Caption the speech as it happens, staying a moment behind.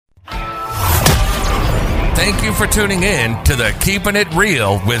Thank you for tuning in to the Keeping It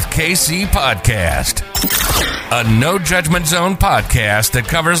Real with KC podcast, a no judgment zone podcast that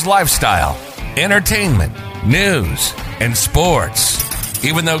covers lifestyle, entertainment, news, and sports.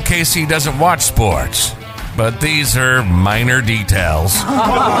 Even though KC doesn't watch sports, but these are minor details.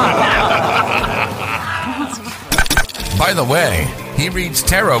 By the way, he reads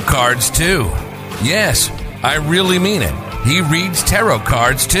tarot cards too. Yes, I really mean it. He reads tarot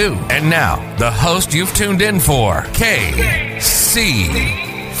cards too. And now, the host you've tuned in for,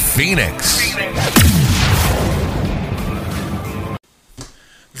 KC Phoenix.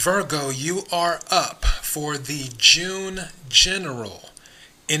 Virgo, you are up for the June general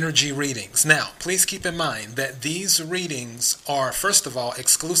energy readings. Now, please keep in mind that these readings are, first of all,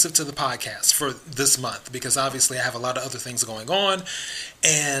 exclusive to the podcast for this month, because obviously I have a lot of other things going on,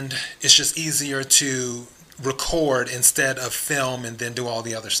 and it's just easier to record instead of film and then do all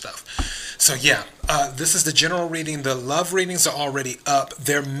the other stuff. So yeah, this is the general reading. The love readings are already up.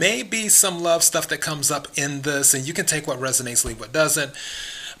 There may be some love stuff that comes up in this, and you can take what resonates, leave what doesn't.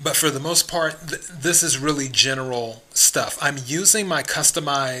 But for the most part, this is really general stuff. I'm using my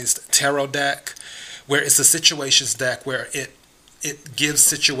customized tarot deck, where it's a situations deck where it gives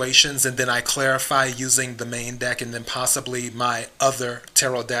situations, and then I clarify using the main deck and then possibly my other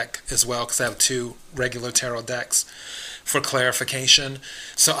tarot deck as well, because I have two regular tarot decks for clarification.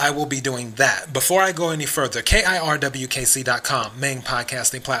 So I will be doing that. Before I go any further, KIRWKC.com, main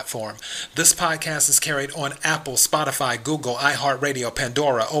podcasting platform. This podcast is carried on Apple, Spotify, Google, iHeartRadio,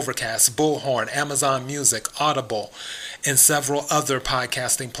 Pandora, Overcast, Bullhorn, Amazon Music, Audible, and several other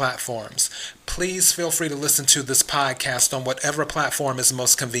podcasting platforms. Please feel free to listen to this podcast on whatever platform is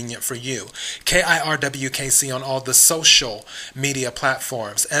most convenient for you. KIRWKC on all the social media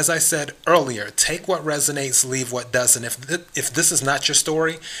platforms. As I said earlier, take what resonates, leave what doesn't. If this is not your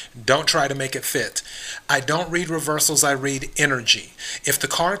story, don't try to make it fit. I don't read reversals, I read energy. If the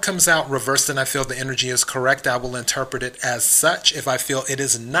card comes out reversed and I feel the energy is correct, I will interpret it as such. If I feel it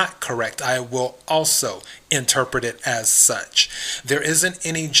is not correct, I will also interpret it as such. There isn't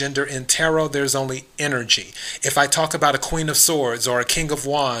any gender in tarot, there's only energy. If I talk about a Queen of Swords or a King of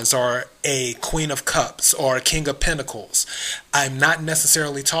Wands or a Queen of Cups or a King of Pentacles, I'm not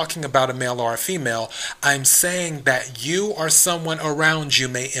necessarily talking about a male or a female. I'm saying that you or someone around you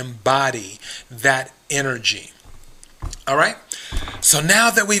may embody that energy. All right? So now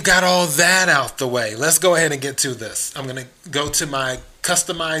that we've got all that out the way, let's go ahead and get to this. I'm going to go to my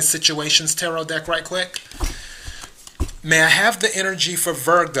customized situations tarot deck right quick. May I have the energy for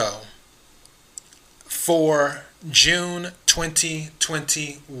Virgo for June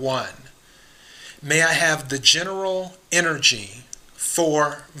 2021? May I have the general energy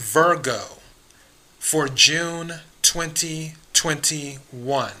for Virgo for June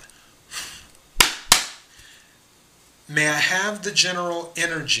 2021? May I have the general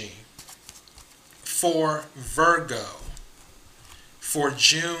energy for Virgo for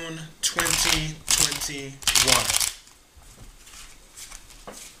June 2021?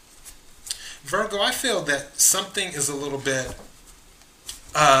 Virgo, I feel that something is a little bit,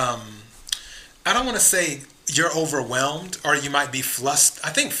 I don't want to say you're overwhelmed, or you might be flustered.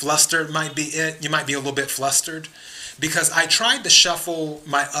 I think flustered might be it. You might be a little bit flustered, because I tried to shuffle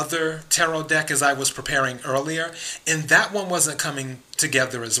my other tarot deck as I was preparing earlier, and that one wasn't coming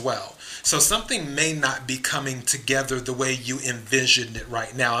together as well. So something may not be coming together the way you envisioned it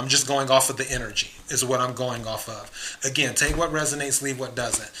right now. I'm just going off of the energy is what I'm going off of. Again, take what resonates, leave what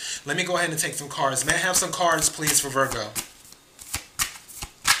doesn't. Let me go ahead and take some cards. May I have some cards, please, for Virgo?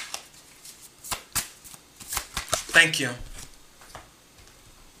 Thank you.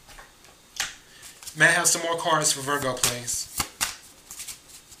 May I have some more cards for Virgo, please?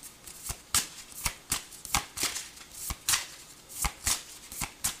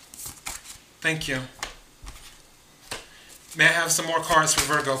 Thank you. May I have some more cards for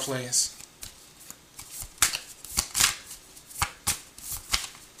Virgo, please?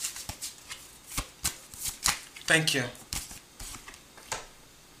 Thank you.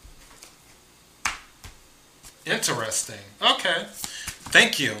 Interesting. Okay.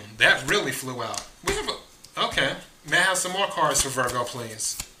 Thank you. That really flew out. Okay. May I have some more cards for Virgo,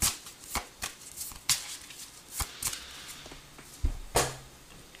 please?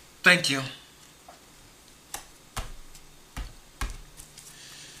 Thank you.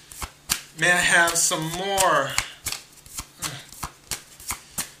 May I have some more?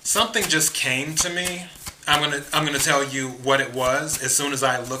 Something just came to me. I'm gonna tell you what it was as soon as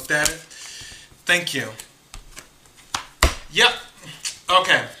I looked at it. Thank you. Yep.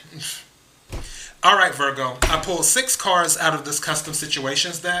 Okay. All right, Virgo. I pulled 6 cards out of this custom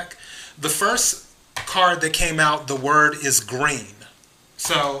situations deck. The first card that came out, the word is green.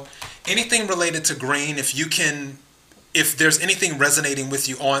 So anything related to green, if there's anything resonating with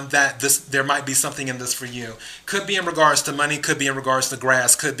you on that, there might be something in this for you. Could be in regards to money, could be in regards to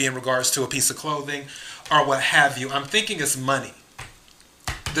grass, could be in regards to a piece of clothing, or what have you. I'm thinking it's money.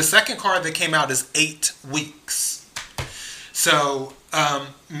 The second card that came out is 8 weeks. So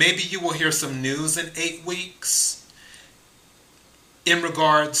maybe you will hear some news in 8 weeks in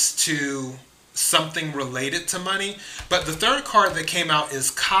regards to something related to money. But the third card that came out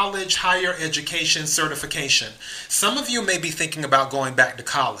is college, higher education certification. Some of you may be thinking about going back to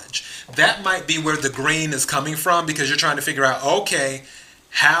college. That might be where the green is coming from, because you're trying to figure out, okay,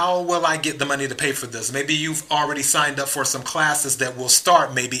 how will I get the money to pay for this? Maybe you've already signed up for some classes that will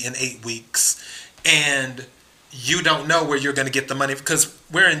start maybe in 8 weeks, and you don't know where you're going to get the money, because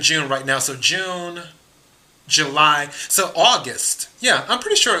we're in June right now. So June, July, so August. Yeah, I'm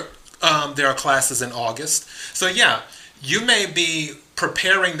pretty sure there are classes in August. So yeah, you may be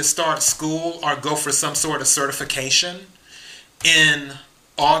preparing to start school or go for some sort of certification in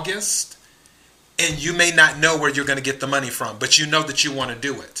August, and you may not know where you're going to get the money from, but you know that you want to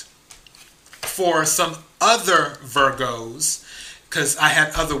do it. For some other Virgos, because I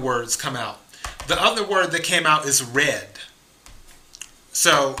had other words come out, the other word that came out is red.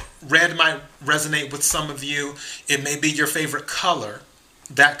 So red might resonate with some of you. It may be your favorite color.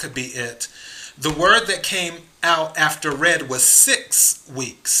 That could be it. The word that came out after red was 6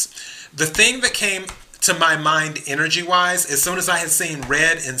 weeks. The thing that came to my mind energy-wise, as soon as I had seen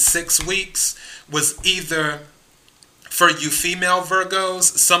red in 6 weeks, was either, for you female Virgos,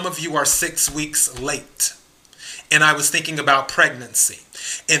 some of you are 6 weeks late. And I was thinking about pregnancy.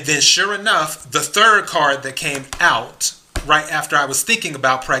 And then sure enough, the third card that came out right after I was thinking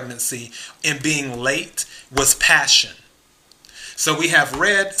about pregnancy and being late was passion. So we have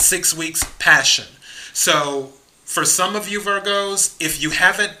red, 6 weeks, passion. So for some of you Virgos, if you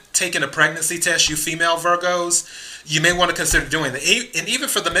haven't taken a pregnancy test, you female Virgos, you may want to consider doing that. And even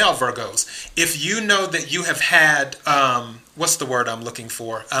for the male Virgos, if you know that you have had, what's the word I'm looking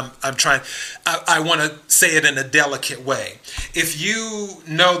for? I want to say it in a delicate way. If you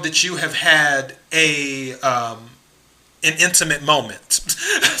know that you have had an intimate moment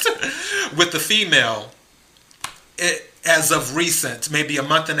with the female, as of recent, maybe a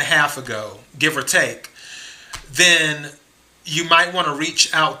month and a half ago, give or take, then you might want to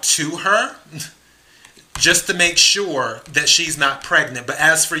reach out to her just to make sure that she's not pregnant. But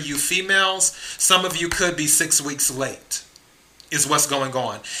as for you females, some of you could be 6 weeks late, is what's going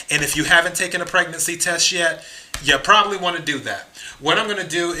on. And if you haven't taken a pregnancy test yet, you probably want to do that. What I'm going to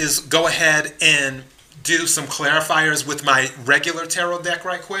do is go ahead and do some clarifiers with my regular tarot deck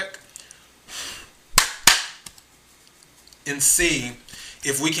right quick, and see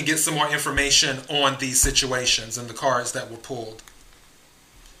if we can get some more information on these situations and the cards that were pulled.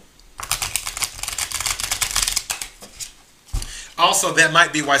 Also, that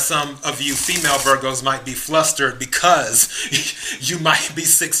might be why some of you female Virgos might be flustered, because you might be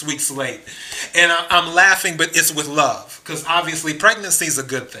 6 weeks late. And I'm laughing, but it's with love, because obviously pregnancy is a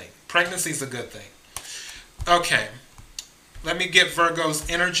good thing. Pregnancy is a good thing. Okay, let me get Virgo's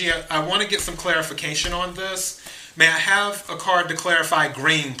energy. I want to get some clarification on this. May I have a card to clarify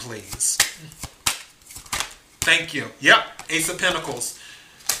green, please? Thank you. Yep, Ace of Pentacles.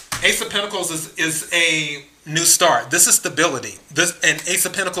 Ace of Pentacles is a new start. This is stability. And Ace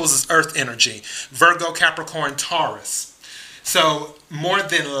of Pentacles is earth energy. Virgo, Capricorn, Taurus. So more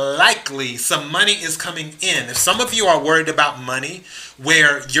than likely, some money is coming in. If some of you are worried about money,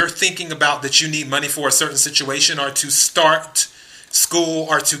 where you're thinking about that you need money for a certain situation, or to start school,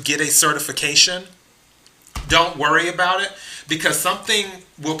 or to get a certification, don't worry about it, because something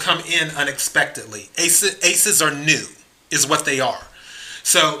will come in unexpectedly. Aces are new, is what they are.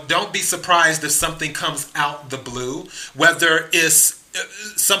 So don't be surprised if something comes out the blue, whether it's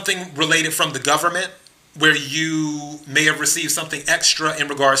something related from the government, where you may have received something extra in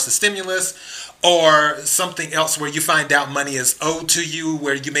regards to stimulus, or something else where you find out money is owed to you,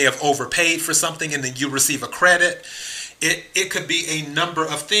 where you may have overpaid for something and then you receive a credit. It could be a number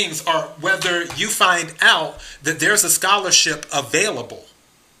of things, or whether you find out that there's a scholarship available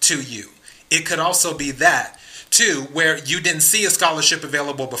to you. It could also be that, too, where you didn't see a scholarship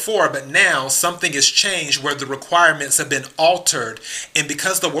available before, but now something has changed where the requirements have been altered. And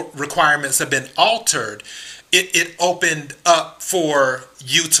because the requirements have been altered, it opened up for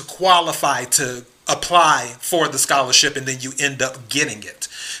you to qualify to apply for the scholarship, and then you end up getting it.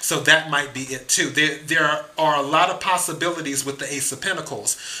 So that might be it too. There are a lot of possibilities with the Ace of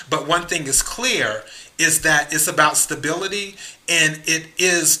Pentacles, but one thing is clear is that it's about stability, and it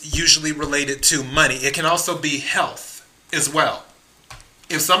is usually related to money. It can also be health as well.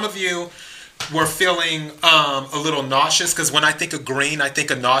 If some of you were feeling a little nauseous, because when I think of green, I think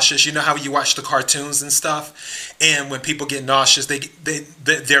of nauseous. You know how you watch the cartoons and stuff, and when people get nauseous,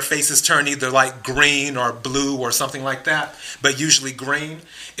 their faces turn either like green or blue or something like that, but usually green.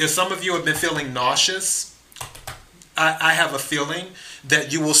 If some of you have been feeling nauseous, I have a feeling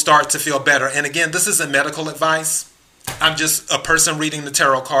that you will start to feel better. And again, this isn't medical advice. I'm just a person reading the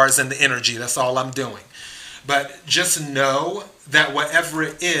tarot cards and the energy. That's all I'm doing. But just know that whatever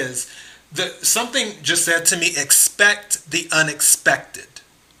it is, something just said to me, expect the unexpected,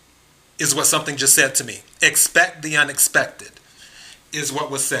 is what something just said to me. Expect the unexpected is what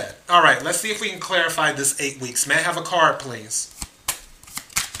was said. All right, let's see if we can clarify this 8 weeks. May I have a card, please?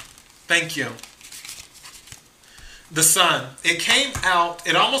 Thank you. The sun. It came out,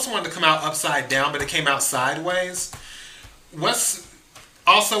 it almost wanted to come out upside down, but it came out sideways. What's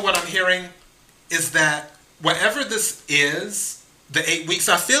also what I'm hearing is that whatever this is, the 8 weeks,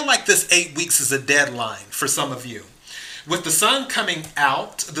 I feel like this 8 weeks is a deadline for some of you. With the sun coming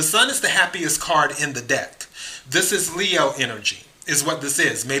out, the sun is the happiest card in the deck. This is Leo energy, is what this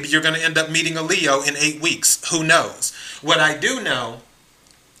is. Maybe you're going to end up meeting a Leo in 8 weeks. Who knows? What I do know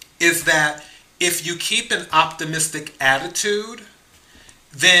is that if you keep an optimistic attitude,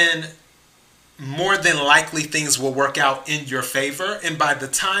 then more than likely things will work out in your favor. And by the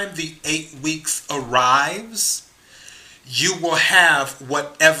time the 8 weeks arrives, you will have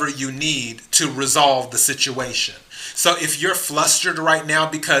whatever you need to resolve the situation. So if you're flustered right now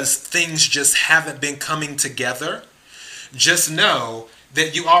because things just haven't been coming together, just know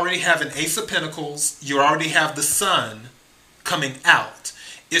that you already have an Ace of Pentacles, you already have the sun coming out.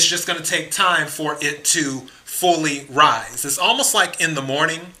 It's just going to take time for it to fully rise. It's almost like in the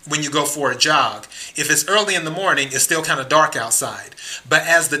morning when you go for a jog. If it's early in the morning, it's still kind of dark outside. But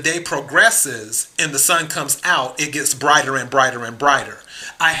as the day progresses and the sun comes out, it gets brighter and brighter and brighter.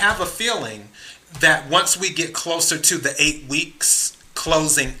 I have a feeling that once we get closer to the 8 weeks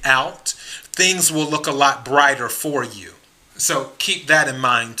closing out, things will look a lot brighter for you. So keep that in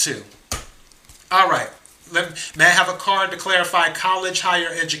mind too. All right. May I have a card to clarify college higher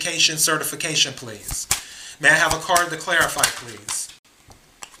education certification, please? May I have a card to clarify, please?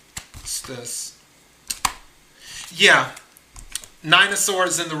 What's this? Yeah. Nine of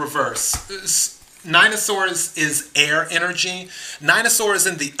Swords in the reverse. Nine of Swords is air energy. Nine of Swords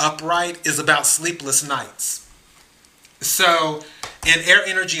in the upright is about sleepless nights. So, and air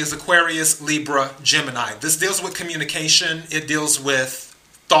energy is Aquarius, Libra, Gemini. This deals with communication. It deals with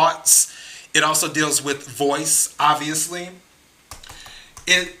thoughts. It also deals with voice, obviously.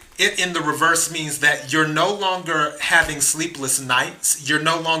 It in the reverse means that you're no longer having sleepless nights. You're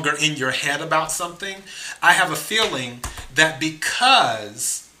no longer in your head about something. I have a feeling that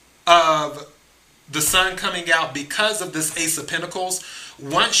because of the sun coming out, because of this Ace of Pentacles,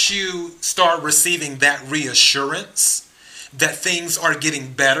 once you start receiving that reassurance that things are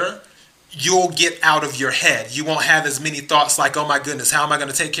getting better, you'll get out of your head. You won't have as many thoughts like, oh my goodness, how am I going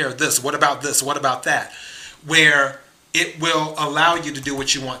to take care of this? What about this? What about that? Where it will allow you to do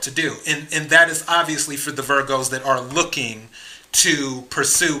what you want to do. And that is obviously for the Virgos that are looking to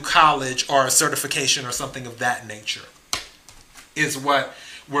pursue college or a certification or something of that nature, is what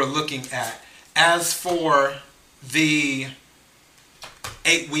we're looking at. As for the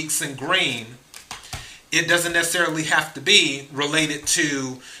 8 weeks in green, it doesn't necessarily have to be related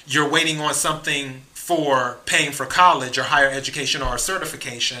to you're waiting on something for paying for college or higher education or a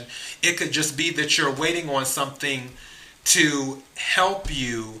certification. It could just be that you're waiting on something to help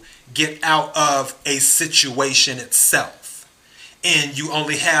you get out of a situation itself. And you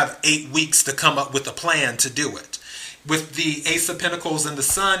only have 8 weeks to come up with a plan to do it. With the Ace of Pentacles and the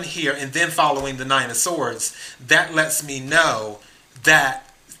Sun here, and then following the Nine of Swords, that lets me know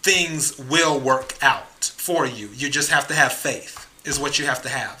that things will work out for you. You just have to have faith, is what you have to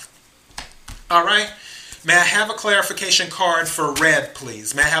have. All right. May I have a clarification card for red,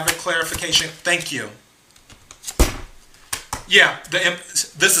 please? May I have a clarification? Thank you. Yeah,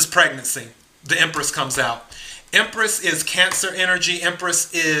 this is pregnancy. The Empress comes out. Empress is Cancer energy.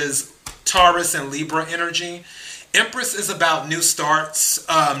 Empress is Taurus and Libra energy. Empress is about new starts,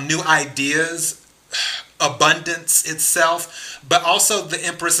 new ideas, abundance itself, but also the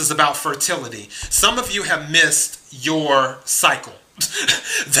Empress is about fertility. Some of you have missed your cycle.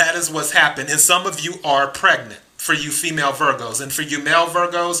 That is what's happened. And some of you are pregnant, for you female Virgos. And for you male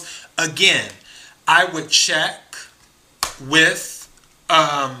Virgos, again, I would check with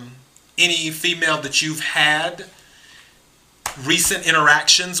any female that you've had recent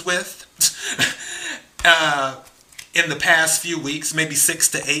interactions with in the past few weeks, maybe 6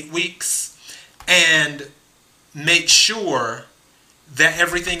 to 8 weeks, and make sure that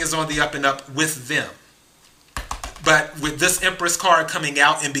everything is on the up and up with them. But with this Empress card coming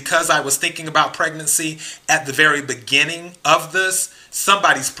out, and because I was thinking about pregnancy at the very beginning of this,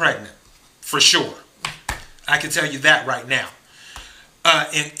 somebody's pregnant, for sure. I can tell you that right now.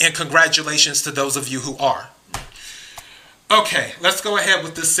 And congratulations to those of you who are. Okay, let's go ahead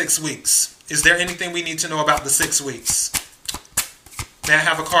with this 6 weeks. Is there anything we need to know about the 6 weeks? May I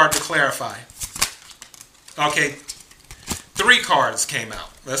have a card to clarify? Okay, 3 cards came out.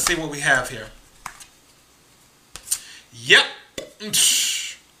 Let's see what we have here. Yep.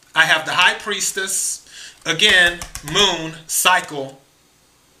 I have the High Priestess. Again, Moon, Cycle,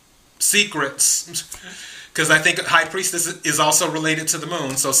 Secrets. Because I think High Priestess is also related to the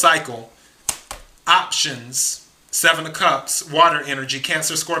Moon. So Cycle. Options. 7 of Cups, water energy,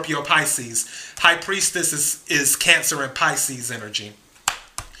 Cancer, Scorpio, Pisces. High Priestess is Cancer and Pisces energy.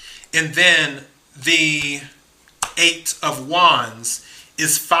 And then the 8 of Wands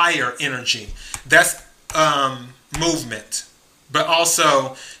is fire energy. That's movement. But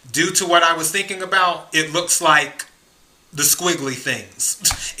also, due to what I was thinking about, it looks like the squiggly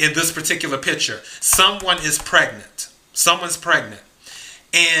things in this particular picture. Someone is pregnant. Someone's pregnant.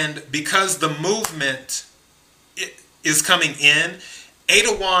 And because the movement is coming in,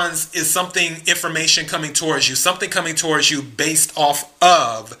 8 of Wands is something, information coming towards you, something coming towards you based off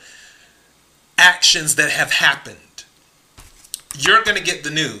of actions that have happened. You're going to get the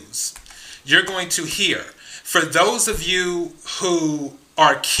news. You're going to hear. For those of you who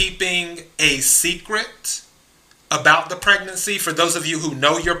are keeping a secret about the pregnancy, for those of you who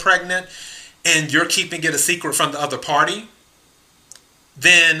know you're pregnant and you're keeping it a secret from the other party,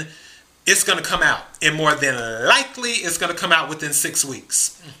 then it's going to come out. And more than likely, it's going to come out within 6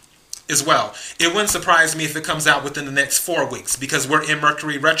 weeks as well. It wouldn't surprise me if it comes out within the next 4 weeks, because we're in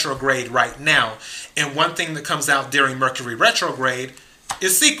Mercury retrograde right now. And one thing that comes out during Mercury retrograde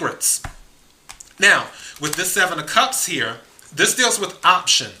is secrets. Now, with this 7 of Cups here, this deals with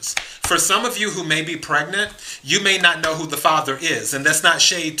options. For some of you who may be pregnant, you may not know who the father is. And that's not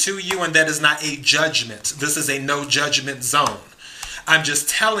shade to you, and that is not a judgment. This is a no judgment zone. I'm just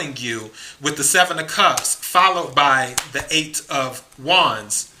telling you, with the 7 of Cups followed by the 8 of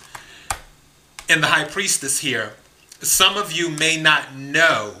Wands and the High Priestess here, some of you may not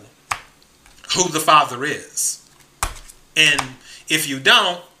know who the father is. And if you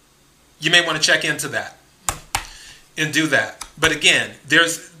don't, you may want to check into that and do that. But again,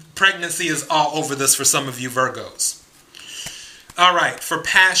 pregnancy is all over this for some of you Virgos. All right, for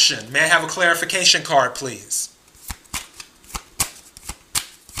passion, may I have a clarification card, please?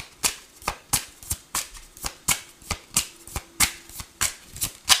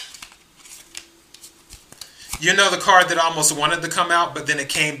 You know the card that almost wanted to come out, but then it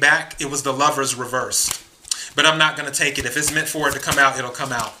came back? It was the Lovers reversed. But I'm not going to take it. If it's meant for it to come out, it'll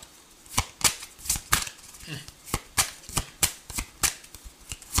come out.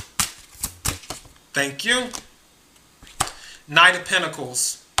 Thank you. Knight of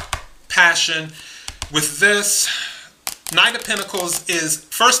Pentacles. Passion. With this, Knight of Pentacles is,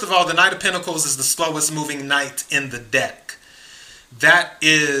 first of all, the Knight of Pentacles is the slowest moving knight in the deck. That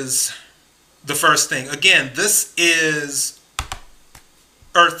is the first thing. Again, this is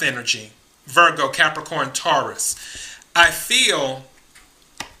Earth energy. Virgo, Capricorn, Taurus. I feel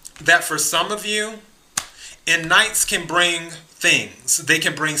that for some of you, and knights can bring things. They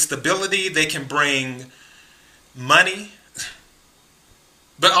can bring stability. They can bring money.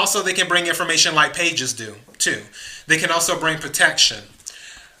 But also they can bring information like pages do, too. They can also bring protection.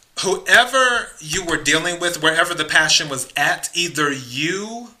 Whoever you were dealing with, wherever the passion was at, either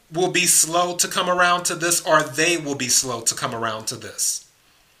you will be slow to come around to this, or they will be slow to come around to this.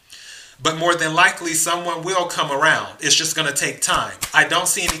 But more than likely, someone will come around. It's just going to take time. I don't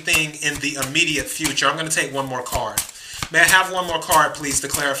see anything in the immediate future. I'm going to take one more card. May I have one more card, please, to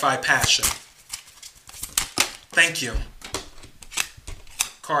clarify passion? Thank you.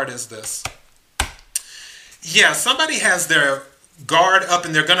 Card is this. Yeah, somebody has their guard up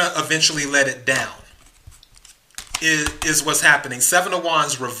and they're going to eventually let it down. Is what's happening. 7 of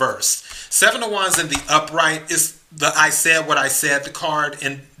Wands reversed. 7 of Wands in the upright is the I said what I said, the card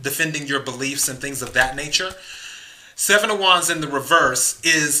in defending your beliefs and things of that nature. 7 of Wands in the reverse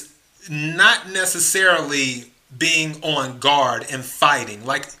is not necessarily being on guard and fighting,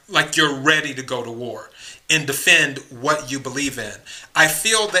 like you're ready to go to war and defend what you believe in. I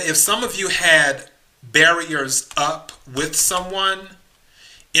feel that if some of you had barriers up with someone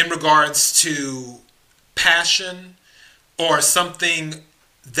in regards to passion or something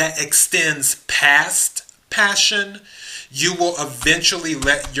that extends past passion, you will eventually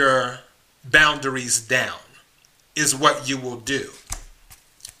let your boundaries down, is what you will do.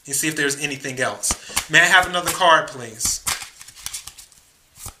 You see if there's anything else. May I have another card, please?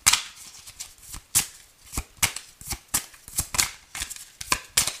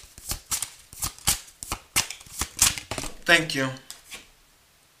 Thank you.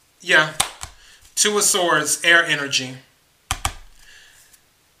 Yeah. Two of Swords, air energy.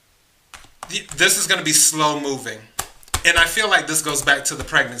 This is going to be slow moving. And I feel like this goes back to the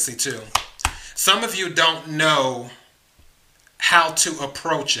pregnancy too. Some of you don't know how to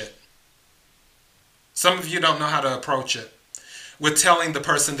approach it. Some of you don't know how to approach it with telling the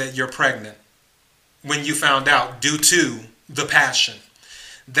person that you're pregnant when you found out due to the passion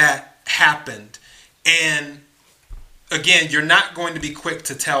that happened. And again, you're not going to be quick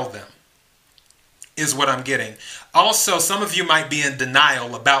to tell them, is what I'm getting. Also, some of you might be in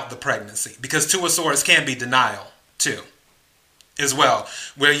denial about the pregnancy, because Two of Swords can be denial too, as well,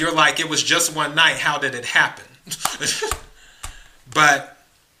 where you're like, it was just one night, how did it happen? But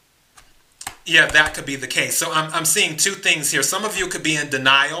yeah, that could be the case. So I'm seeing two things here. Some of you could be in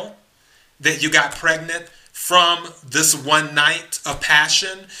denial that you got pregnant from this one night of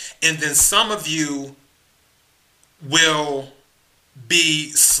passion, and then some of you will be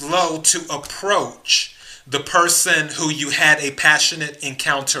slow to approach the person who you had a passionate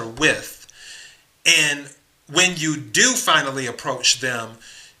encounter with. And when you do finally approach them,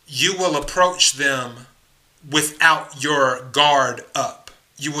 you will approach them without your guard up.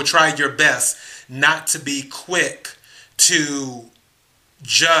 You will try your best not to be quick to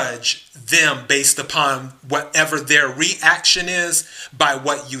judge them based upon whatever their reaction is by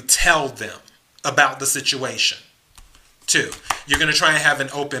what you tell them about the situation. Two, you're going to try and have an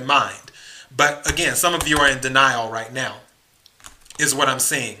open mind. But again, some of you are in denial right now, is what I'm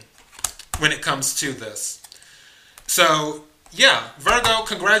seeing when it comes to this. So yeah, Virgo,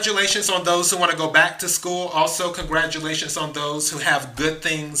 congratulations on those who want to go back to school. Also, congratulations on those who have good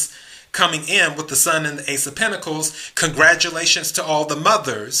things coming in with the Sun and the Ace of Pentacles. Congratulations to all the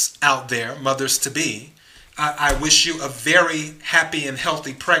mothers out there, mothers-to-be. I wish you a very happy and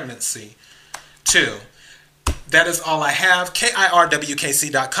healthy pregnancy, too. That is all I have.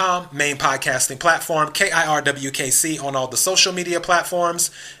 KIRWKC.com, main podcasting platform. KIRWKC on all the social media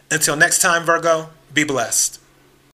platforms. Until next time, Virgo, be blessed.